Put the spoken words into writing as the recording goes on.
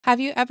Have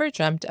you ever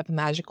dreamt of a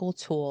magical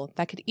tool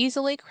that could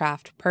easily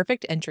craft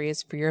perfect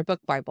entries for your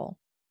book Bible?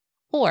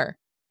 Or,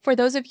 for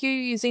those of you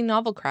using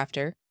Novel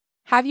Crafter,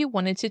 have you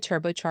wanted to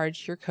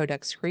turbocharge your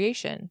codex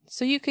creation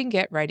so you can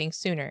get writing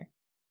sooner?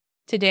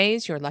 Today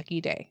is your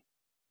lucky day.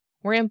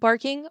 We're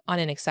embarking on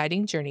an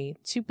exciting journey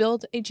to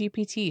build a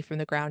GPT from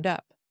the ground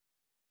up,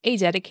 a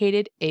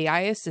dedicated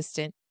AI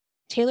assistant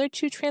tailored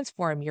to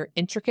transform your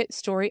intricate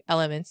story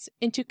elements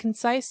into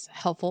concise,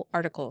 helpful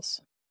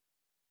articles.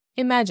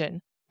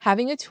 Imagine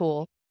having a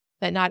tool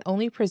that not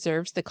only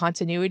preserves the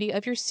continuity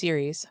of your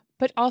series,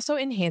 but also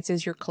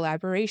enhances your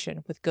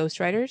collaboration with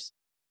ghostwriters,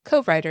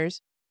 co-writers,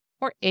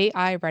 or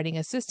AI writing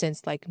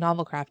assistants like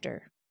Novel Crafter.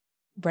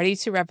 Ready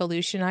to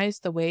revolutionize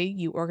the way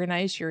you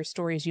organize your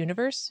story's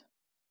universe?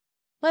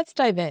 Let's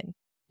dive in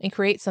and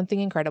create something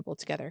incredible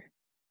together.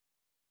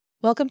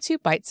 Welcome to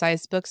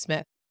Byte-Sized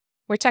Booksmith,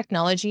 where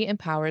technology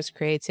empowers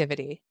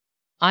creativity.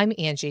 I'm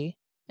Angie,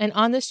 and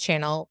on this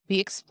channel, we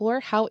explore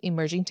how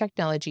emerging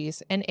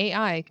technologies and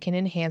AI can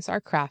enhance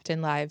our craft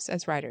and lives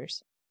as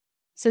writers.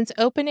 Since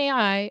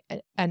OpenAI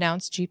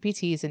announced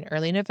GPTs in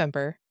early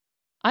November,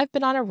 I've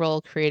been on a roll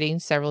creating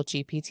several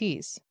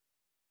GPTs.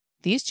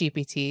 These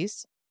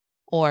GPTs,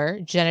 or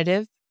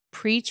Generative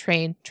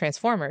Pre-trained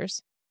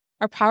Transformers,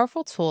 are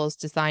powerful tools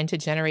designed to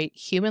generate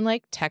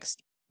human-like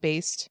text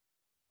based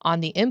on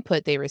the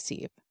input they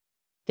receive.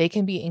 They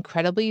can be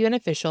incredibly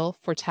beneficial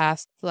for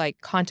tasks like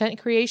content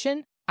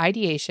creation,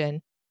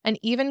 ideation, and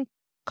even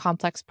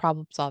complex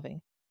problem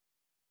solving.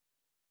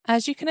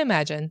 As you can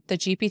imagine, the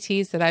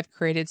GPTs that I've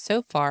created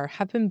so far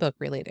have been book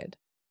related.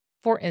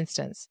 For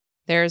instance,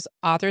 there's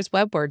Author's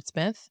Web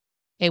Wordsmith,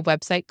 a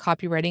website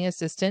copywriting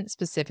assistant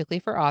specifically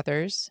for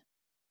authors.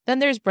 Then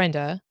there's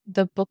Brenda,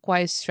 the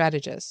Bookwise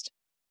strategist,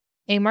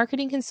 a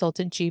marketing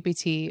consultant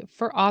GPT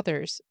for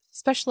authors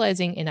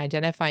specializing in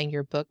identifying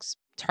your book's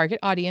target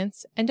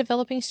audience and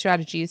developing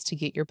strategies to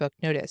get your book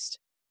noticed.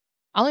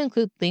 I'll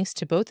include links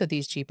to both of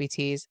these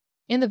GPTs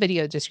in the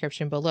video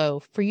description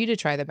below for you to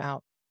try them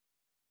out.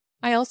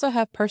 I also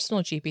have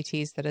personal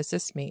GPTs that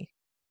assist me.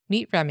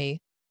 Meet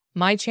Remy,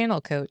 my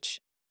channel coach,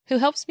 who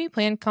helps me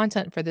plan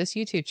content for this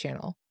YouTube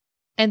channel.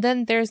 And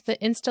then there's the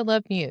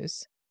InstaLove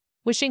Muse,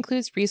 which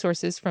includes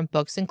resources from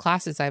books and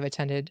classes I've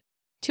attended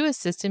to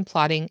assist in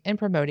plotting and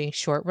promoting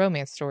short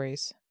romance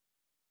stories.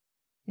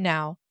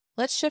 Now,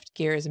 let's shift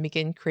gears and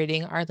begin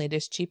creating our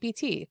latest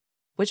GPT,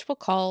 which we'll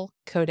call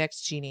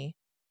Codex Genie.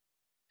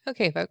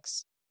 Okay,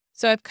 folks,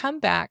 so I've come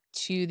back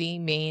to the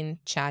main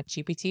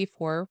ChatGPT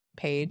 4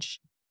 page.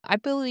 I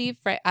believe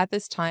right at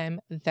this time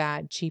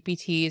that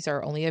GPTs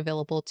are only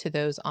available to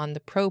those on the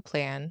Pro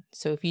plan.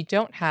 So if you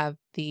don't have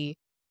the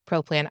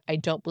Pro plan, I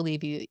don't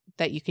believe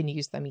that you can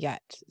use them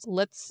yet.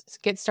 Let's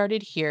get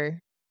started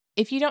here.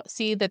 If you don't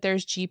see that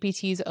there's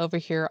GPTs over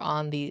here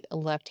on the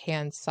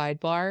left-hand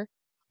sidebar,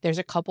 there's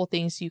a couple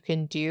things you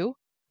can do.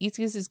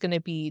 Easiest is going to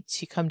be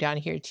to come down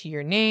here to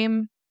your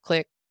name,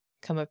 click,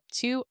 come up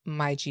to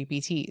My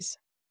GPTs.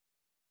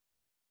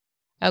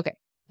 Okay,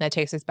 that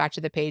takes us back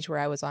to the page where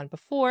I was on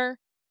before,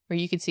 where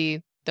you can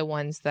see the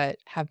ones that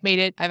have made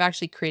it. I've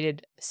actually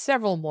created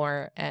several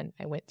more and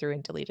I went through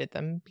and deleted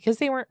them because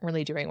they weren't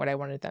really doing what I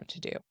wanted them to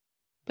do.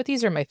 But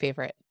these are my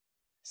favorite.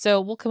 So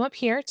we'll come up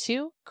here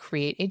to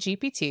create a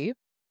GPT.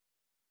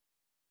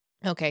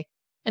 Okay,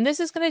 and this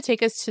is going to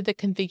take us to the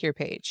configure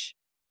page.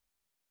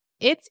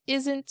 It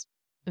isn't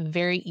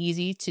very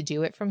easy to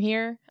do it from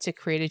here, to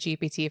create a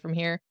GPT from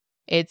here.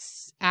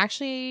 It's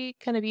actually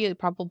going to be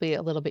probably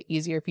a little bit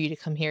easier for you to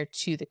come here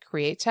to the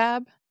Create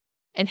tab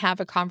and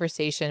have a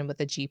conversation with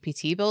a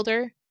GPT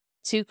builder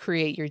to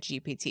create your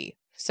GPT.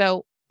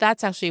 So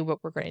that's actually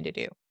what we're going to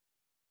do.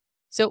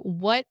 So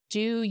what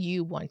do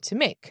you want to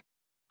make?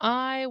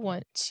 I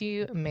want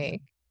to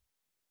make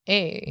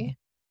a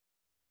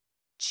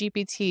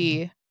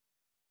GPT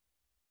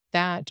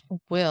that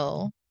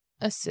will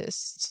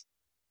assist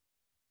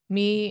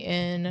me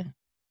in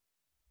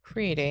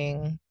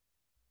creating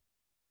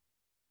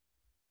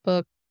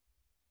book.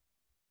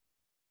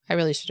 I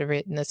really should have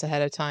written this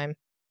ahead of time,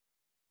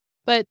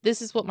 but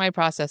this is what my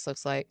process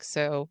looks like,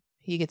 so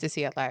you get to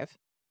see it live.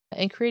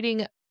 And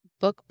creating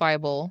book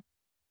Bible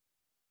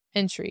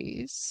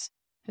entries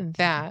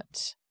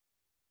that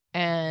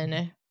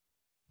an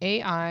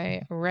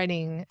AI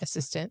writing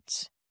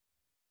assistant,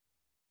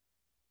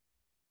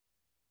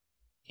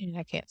 and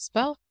I can't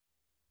spell,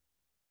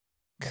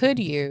 could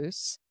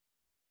use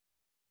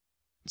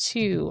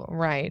to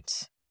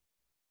write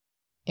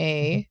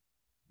a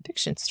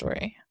fiction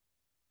story.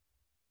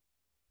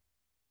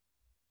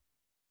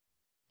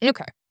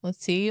 Okay,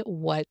 let's see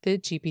what the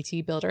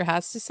GPT builder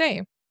has to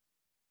say.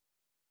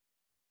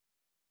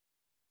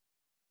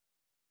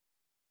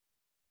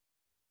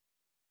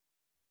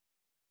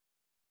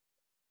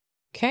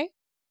 Okay.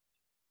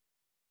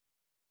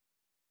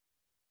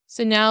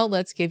 So now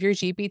let's give your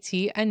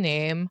GPT a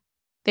name.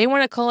 They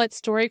want to call it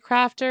Story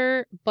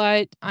Crafter,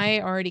 but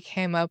I already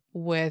came up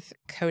with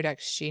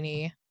Codex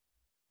Genie.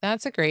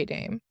 That's a great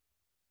name.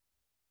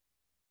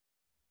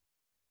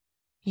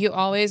 You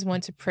always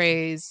want to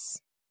praise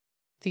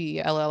the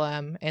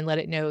LLM and let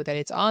it know that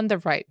it's on the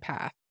right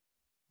path.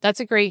 That's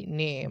a great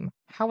name.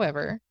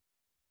 However,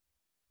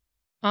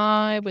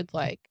 I would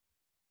like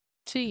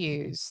to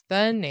use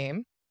the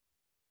name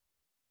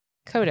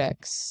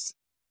Codex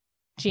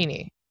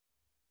Genie.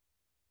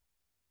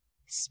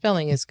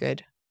 Spelling is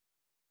good.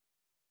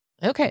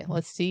 Okay,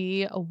 let's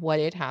see what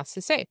it has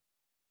to say.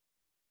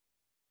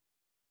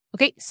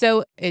 Okay,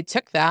 so it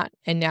took that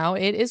and now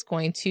it is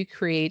going to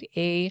create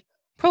a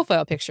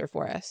profile picture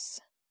for us.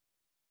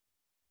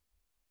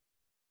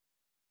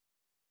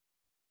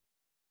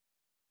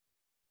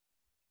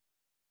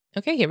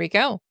 Okay, here we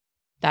go.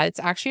 That's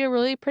actually a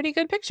really pretty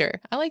good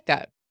picture. I like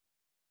that.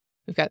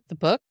 We've got the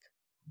book.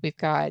 We've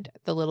got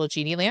the little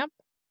genie lamp.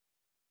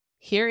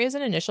 Here is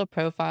an initial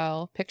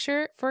profile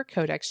picture for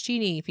Codex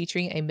Genie,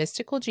 featuring a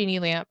mystical genie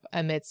lamp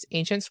amidst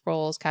ancient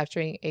scrolls,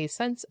 capturing a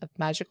sense of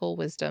magical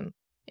wisdom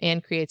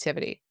and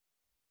creativity.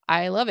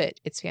 I love it.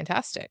 It's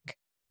fantastic.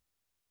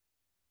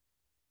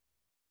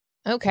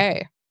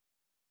 Okay.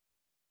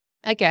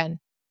 Again,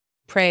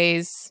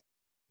 praise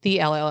the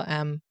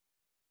LLM.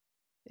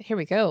 Here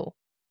we go.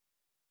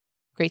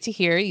 Great to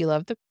hear you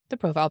love the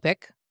profile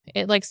pic.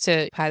 It likes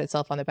to pat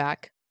itself on the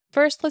back.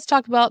 First, let's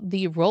talk about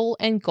the role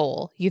and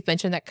goal. You've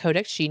mentioned that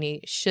Codex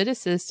Genie should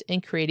assist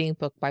in creating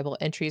book Bible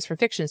entries for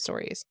fiction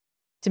stories.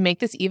 To make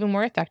this even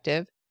more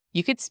effective,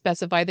 you could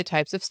specify the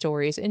types of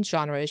stories and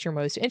genres you're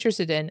most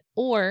interested in,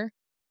 or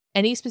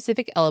any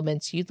specific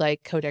elements you'd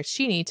like Codex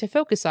Genie to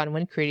focus on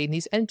when creating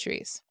these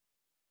entries.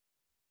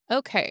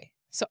 Okay,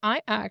 so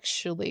I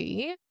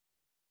actually,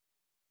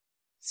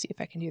 see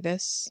if I can do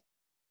this.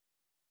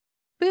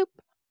 Boop.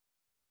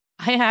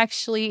 I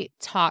actually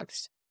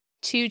talked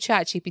to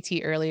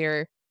ChatGPT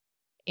earlier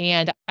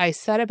and I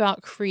said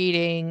about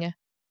creating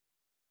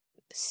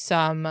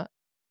some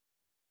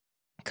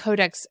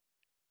codex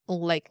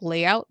like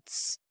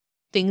layouts,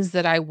 things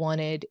that I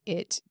wanted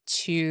it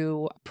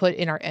to put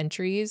in our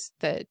entries,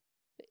 that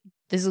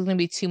this is going to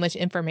be too much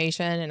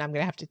information and I'm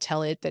going to have to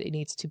tell it that it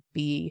needs to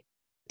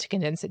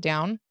condense it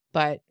down.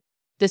 But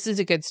this is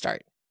a good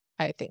start,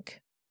 I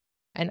think.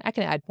 And I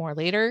can add more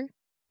later,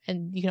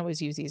 and you can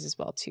always use these as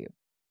well too,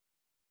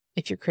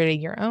 if you're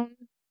creating your own.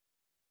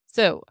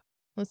 So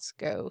let's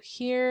go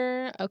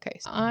here. Okay,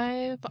 so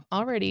I've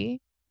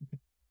already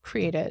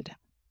created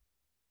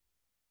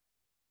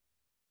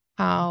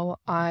how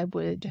I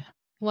would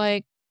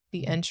like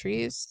the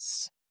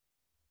entries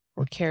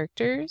for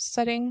characters,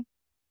 setting,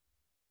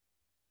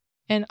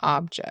 and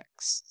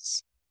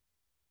objects.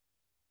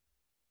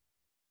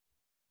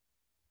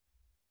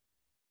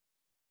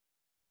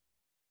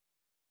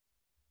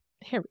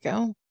 Here we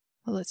go.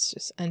 Well, let's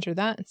just enter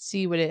that and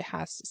see what it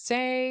has to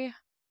say.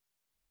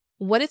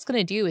 What it's going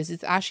to do is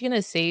it's actually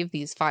going to save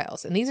these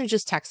files, and these are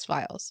just text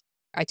files.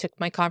 I took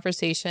my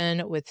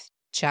conversation with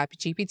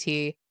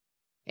ChatGPT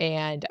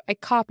and I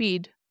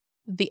copied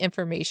the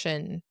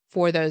information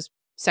for those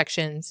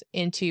sections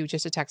into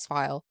just a text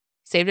file,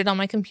 saved it on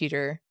my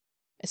computer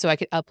so I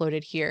could upload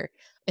it here.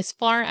 As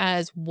far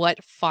as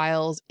what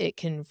files it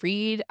can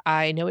read,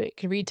 I know it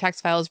can read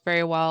text files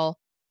very well.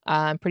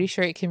 I'm pretty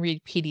sure it can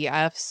read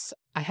PDFs.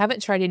 I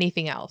haven't tried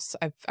anything else.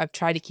 I've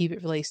tried to keep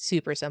it really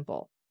super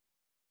simple.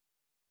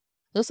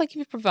 Looks like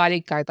you've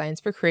provided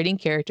guidelines for creating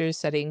characters,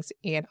 settings,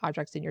 and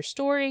objects in your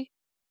story.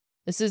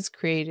 This is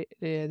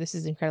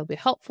incredibly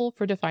helpful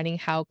for defining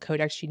how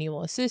Codex Genie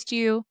will assist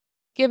you.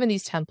 Given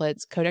these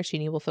templates, Codex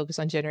Genie will focus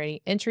on generating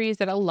entries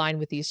that align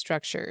with these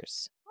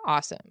structures.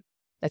 Awesome.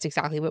 That's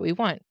exactly what we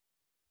want.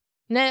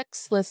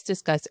 Next, let's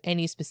discuss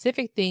any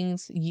specific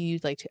things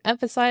you'd like to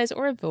emphasize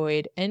or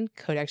avoid in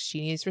Codex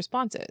Genie's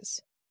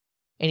responses.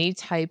 Any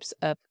types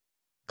of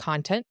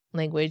content,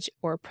 language,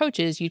 or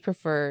approaches you'd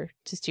prefer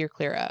to steer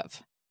clear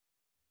of.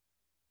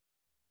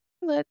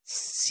 Let's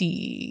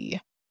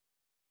see.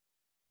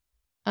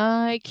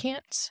 I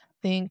can't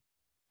think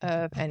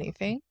of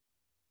anything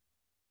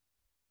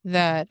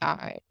that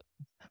I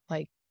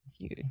like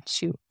you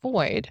to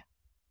avoid.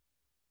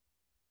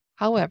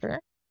 However,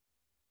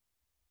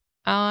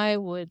 I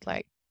would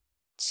like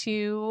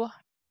to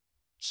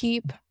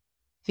keep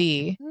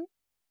the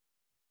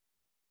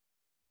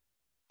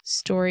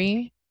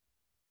story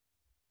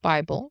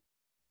Bible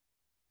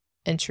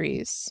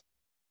entries,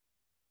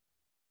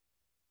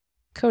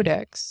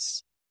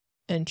 codex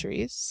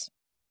entries.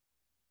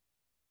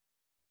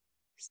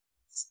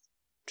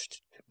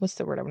 What's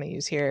the word I want to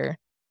use here?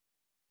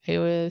 It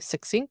was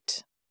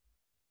succinct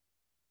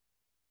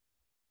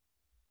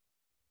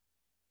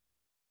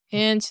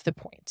and to the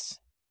point.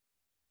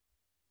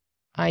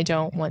 I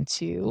don't want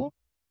to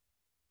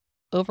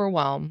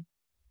overwhelm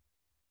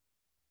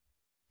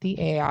the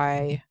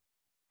AI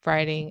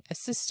writing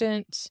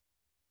assistant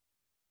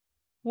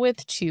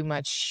with too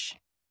much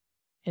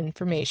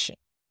information.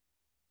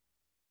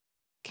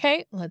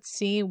 Okay, let's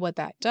see what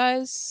that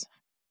does.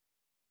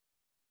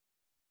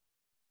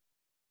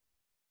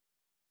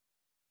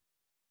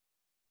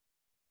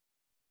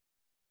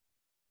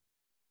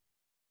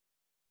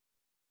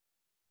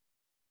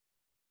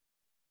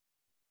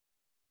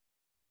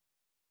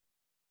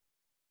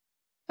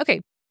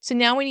 Okay, so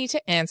now we need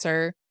to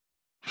answer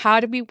how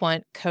do we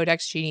want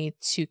Codex Genie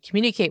to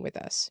communicate with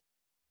us?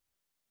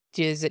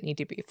 Does it need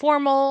to be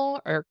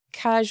formal or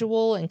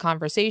casual and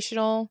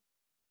conversational?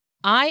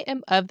 I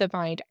am of the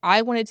mind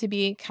I want it to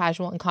be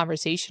casual and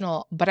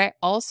conversational, but I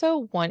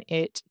also want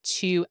it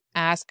to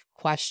ask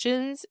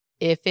questions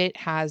if it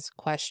has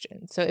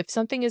questions. So if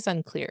something is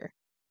unclear,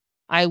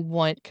 I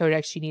want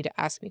Codex Genie to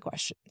ask me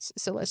questions.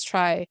 So let's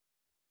try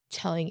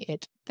telling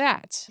it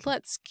that.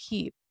 Let's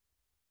keep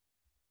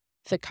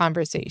the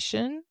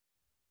conversation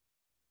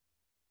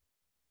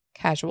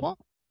casual.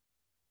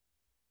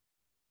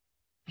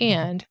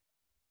 And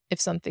if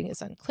something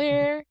is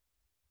unclear,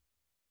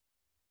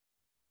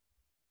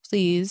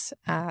 please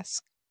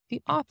ask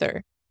the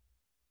author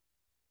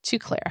to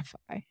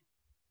clarify.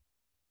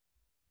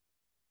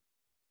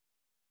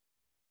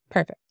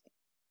 Perfect.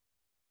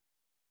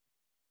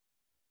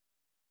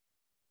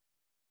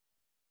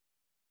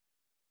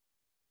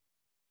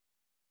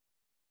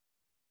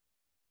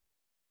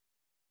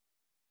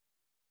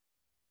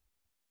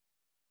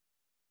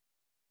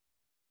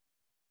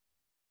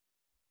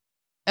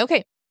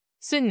 Okay,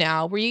 so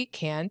now we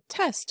can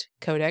test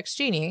Codex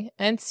Genie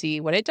and see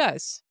what it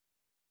does.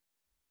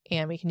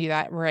 And we can do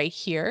that right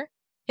here.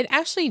 It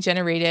actually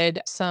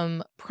generated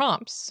some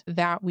prompts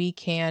that we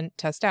can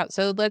test out.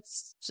 So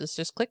let's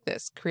just click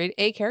this, create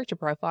a character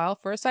profile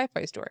for a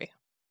sci-fi story.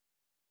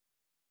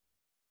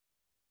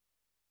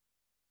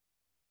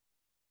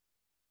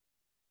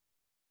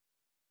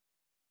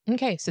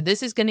 Okay, so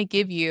this is going to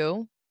give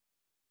you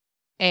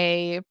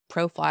a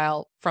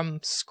profile from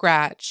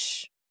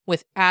scratch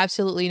with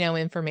absolutely no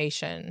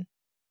information.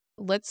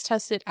 Let's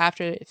test it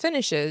after it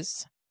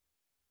finishes.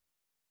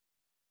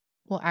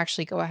 We'll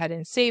actually go ahead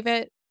and save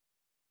it.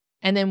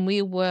 And then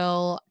we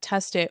will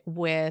test it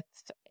with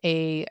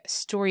a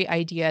story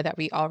idea that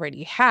we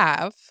already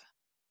have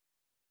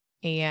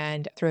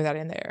and throw that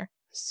in there.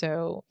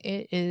 So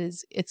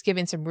it's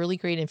giving some really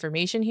great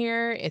information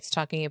here. It's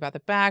talking about the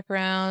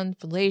background,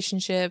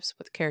 relationships,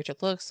 what the character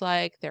looks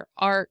like, their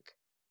arc,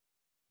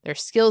 their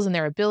skills and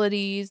their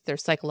abilities, their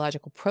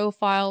psychological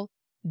profile,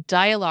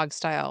 dialogue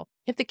style.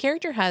 If the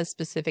character has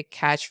specific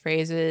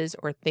catchphrases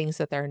or things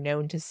that they're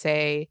known to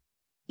say,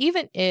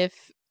 even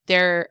if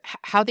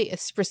how they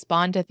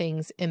respond to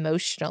things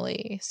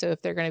emotionally. So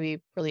if they're going to be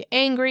really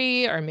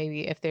angry, or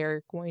maybe if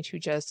they're going to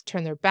just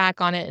turn their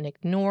back on it and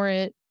ignore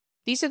it.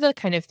 These are the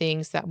kind of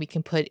things that we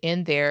can put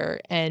in there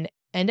and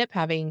end up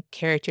having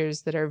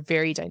characters that are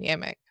very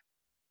dynamic.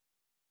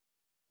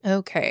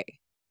 Okay.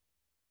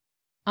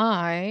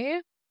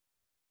 I'm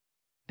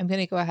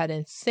going to go ahead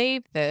and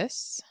save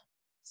this.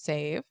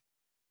 Save.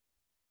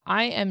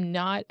 I am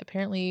not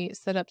apparently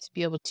set up to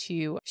be able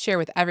to share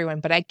with everyone,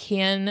 but I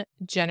can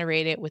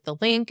generate it with the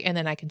link and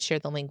then I can share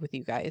the link with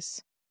you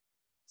guys.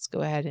 Let's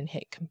go ahead and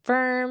hit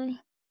confirm.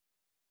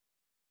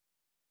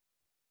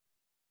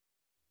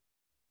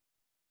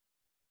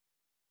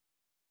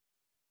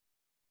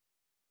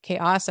 Okay,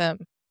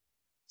 awesome.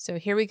 So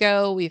here we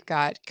go. We've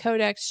got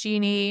Codex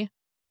Genie.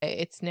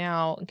 It's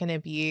now going to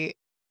be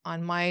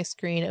on my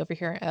screen over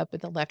here up in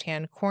the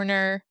left-hand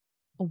corner.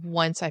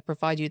 Once I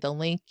provide you the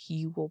link,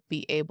 you will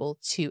be able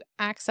to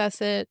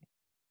access it.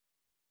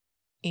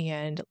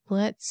 And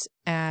let's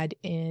add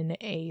in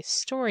a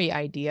story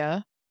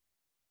idea.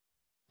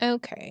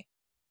 Okay.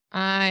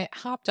 I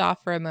hopped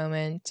off for a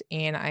moment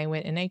and I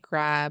went and I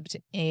grabbed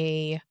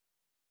a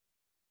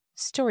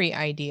story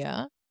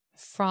idea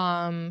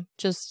from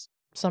just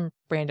some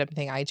random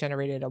thing I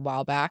generated a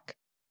while back.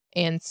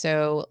 And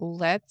so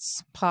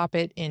let's pop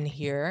it in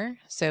here.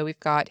 So we've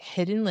got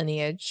hidden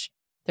lineage.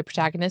 The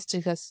protagonist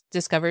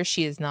discovers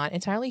she is not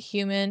entirely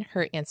human.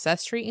 Her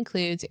ancestry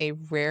includes a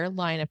rare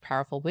line of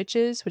powerful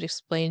witches, which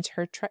explains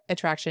her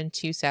attraction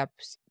to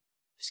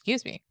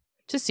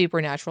to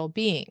supernatural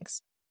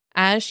beings.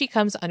 As she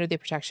comes under the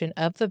protection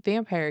of the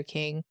Vampire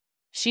King,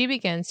 she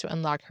begins to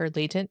unlock her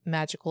latent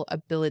magical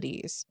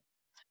abilities.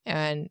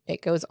 And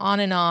it goes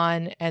on,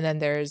 and then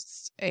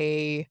there's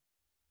a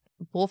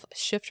wolf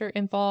shifter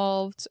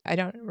involved. I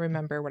don't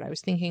remember what I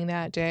was thinking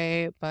that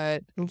day,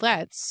 but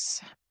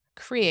let's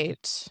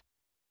create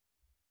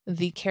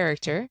the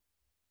character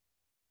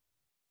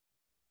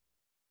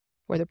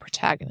for the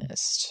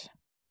protagonist.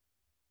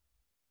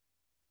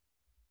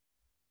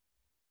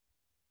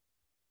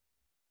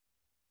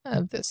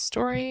 Of this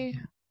story.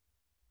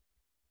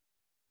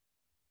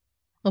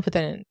 We'll put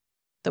that in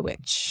the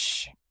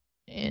witch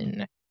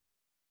in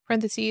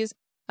parentheses.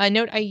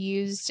 Note I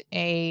used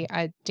a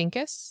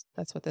dinkus.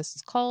 That's what this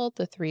is called.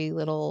 The 3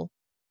 little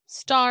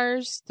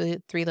stars,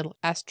 the 3 little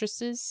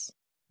asterisks.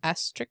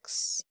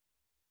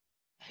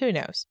 Who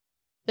knows?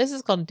 This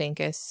is called a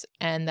dinkus,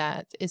 and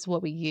that is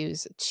what we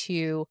use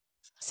to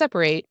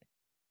separate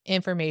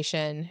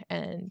information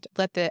and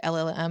let the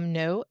LLM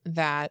know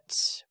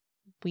that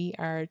we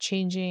are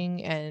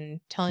changing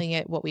and telling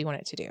it what we want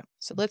it to do.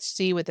 So let's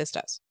see what this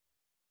does.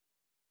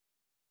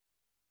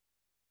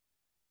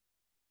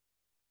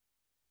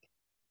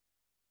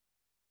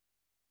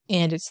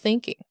 And it's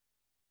thinking.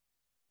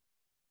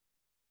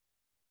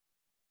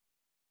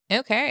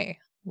 Okay,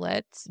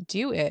 let's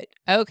do it.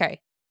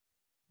 Okay.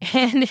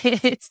 And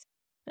it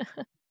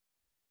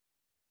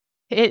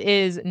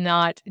is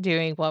not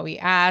doing what we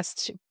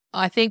asked.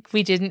 I think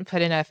we didn't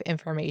put enough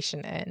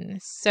information in.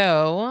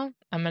 So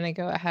I'm going to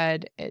go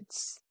ahead.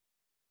 It's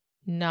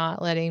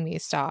not letting me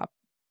stop.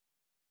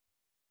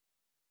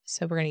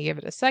 So we're going to give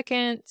it a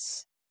second.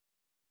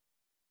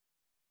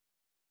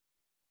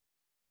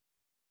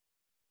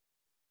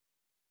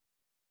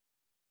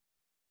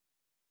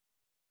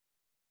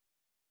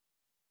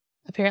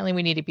 Apparently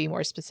we need to be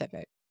more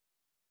specific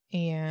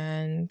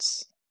and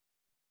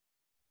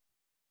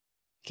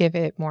give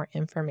it more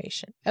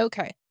information.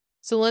 Okay,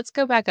 so let's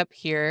go back up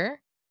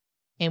here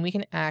and we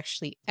can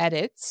actually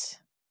edit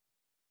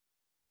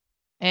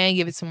and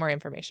give it some more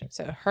information.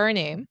 So her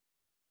name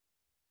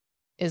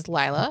is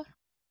Lila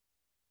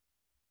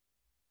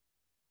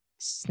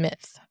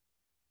Smith.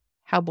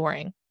 How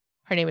boring.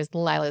 Her name is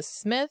Lila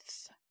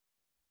Smith.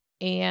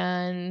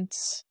 And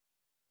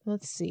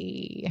let's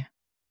see.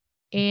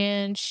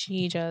 And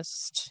she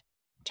just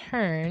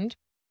turned,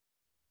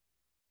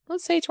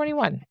 let's say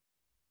 21.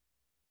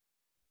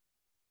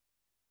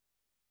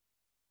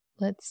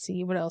 Let's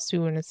see what else we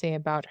want to say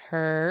about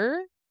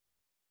her.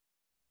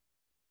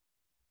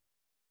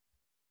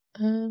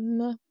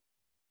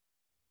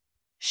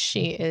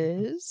 She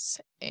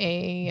is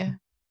a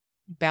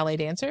ballet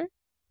dancer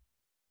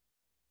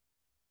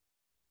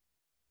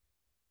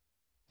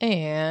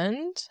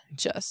and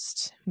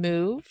just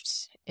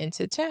moved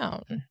into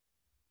town.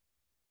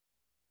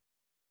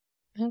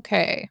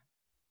 Okay.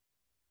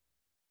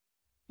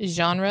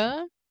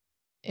 Genre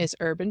is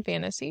urban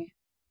fantasy.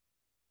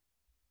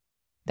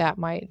 That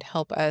might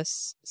help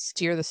us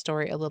steer the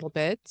story a little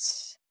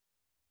bit.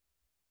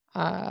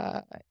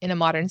 In a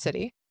modern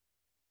city.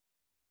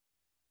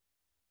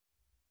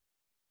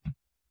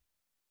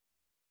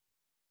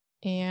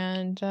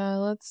 And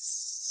let's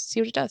see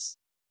what it does.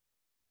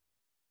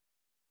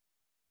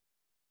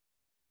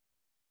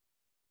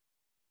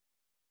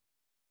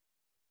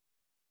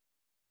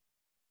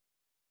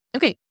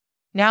 Okay,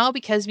 now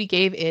because we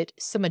gave it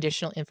some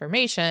additional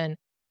information,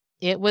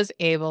 it was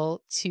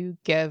able to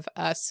give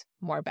us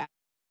more back.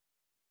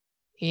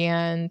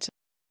 And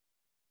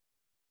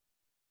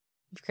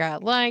we've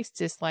got likes,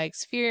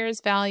 dislikes,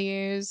 fears,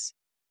 values,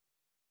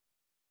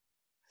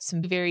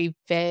 some very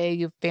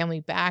vague family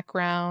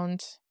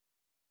background.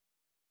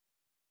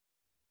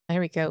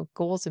 There we go.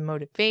 Goals and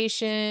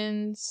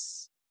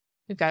motivations.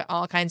 We've got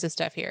all kinds of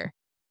stuff here.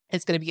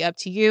 It's going to be up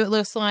to you, it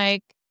looks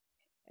like.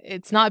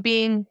 It's not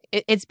being,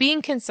 it's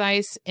being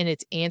concise in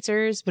its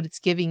answers, but it's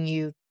giving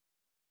you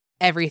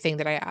everything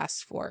that I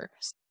asked for.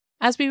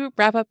 As we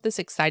wrap up this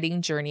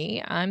exciting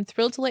journey, I'm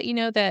thrilled to let you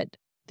know that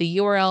the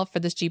URL for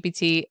this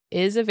GPT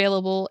is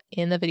available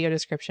in the video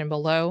description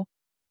below.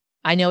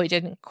 I know it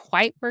didn't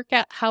quite work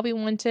out how we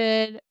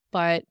wanted,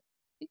 but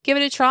give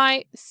it a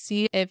try,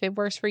 see if it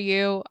works for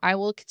you. I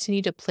will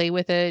continue to play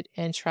with it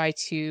and try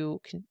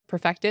to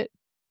perfect it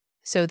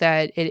so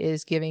that it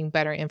is giving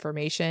better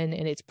information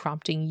and it's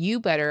prompting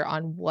you better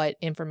on what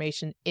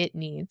information it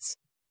needs.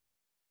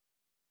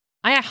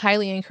 I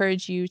highly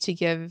encourage you to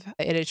give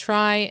it a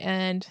try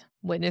and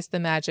witness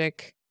the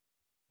magic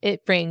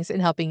it brings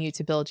in helping you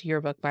to build your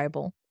book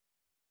Bible.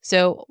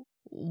 So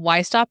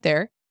why stop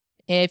there?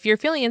 If you're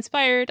feeling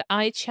inspired,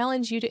 I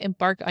challenge you to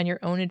embark on your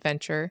own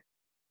adventure.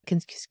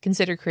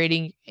 Consider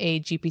creating a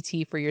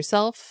GPT for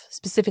yourself,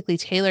 specifically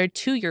tailored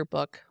to your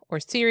book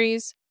or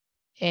series,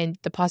 and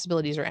the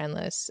possibilities are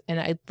endless. And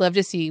I'd love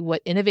to see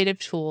what innovative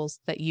tools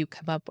that you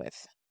come up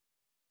with.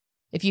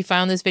 If you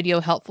found this video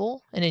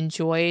helpful and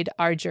enjoyed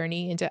our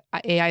journey into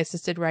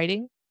AI-assisted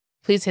writing,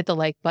 please hit the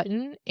like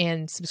button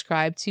and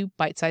subscribe to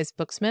Byte-Sized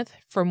Booksmith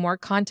for more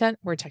content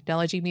where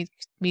technology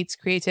meets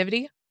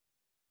creativity.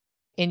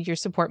 And your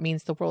support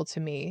means the world to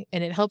me,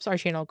 and it helps our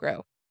channel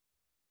grow.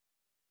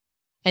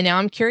 And now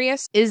I'm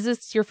curious, is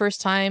this your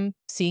first time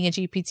seeing a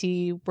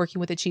GPT, working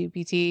with a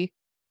GPT,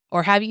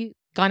 or have you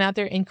gone out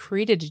there and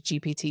created a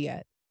GPT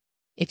yet?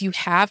 If you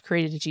have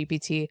created a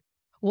GPT,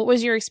 what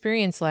was your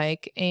experience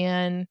like?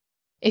 And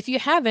if you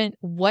haven't,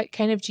 what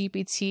kind of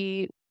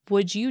GPT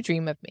would you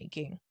dream of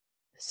making?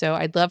 So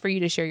I'd love for you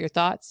to share your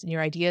thoughts and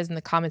your ideas in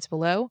the comments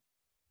below.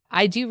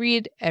 I do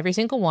read every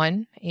single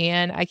one,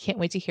 and I can't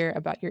wait to hear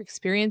about your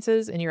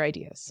experiences and your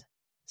ideas.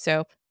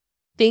 So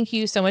thank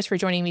you so much for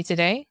joining me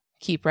today.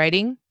 Keep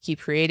writing, keep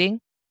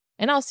creating,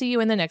 and I'll see you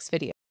in the next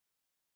video.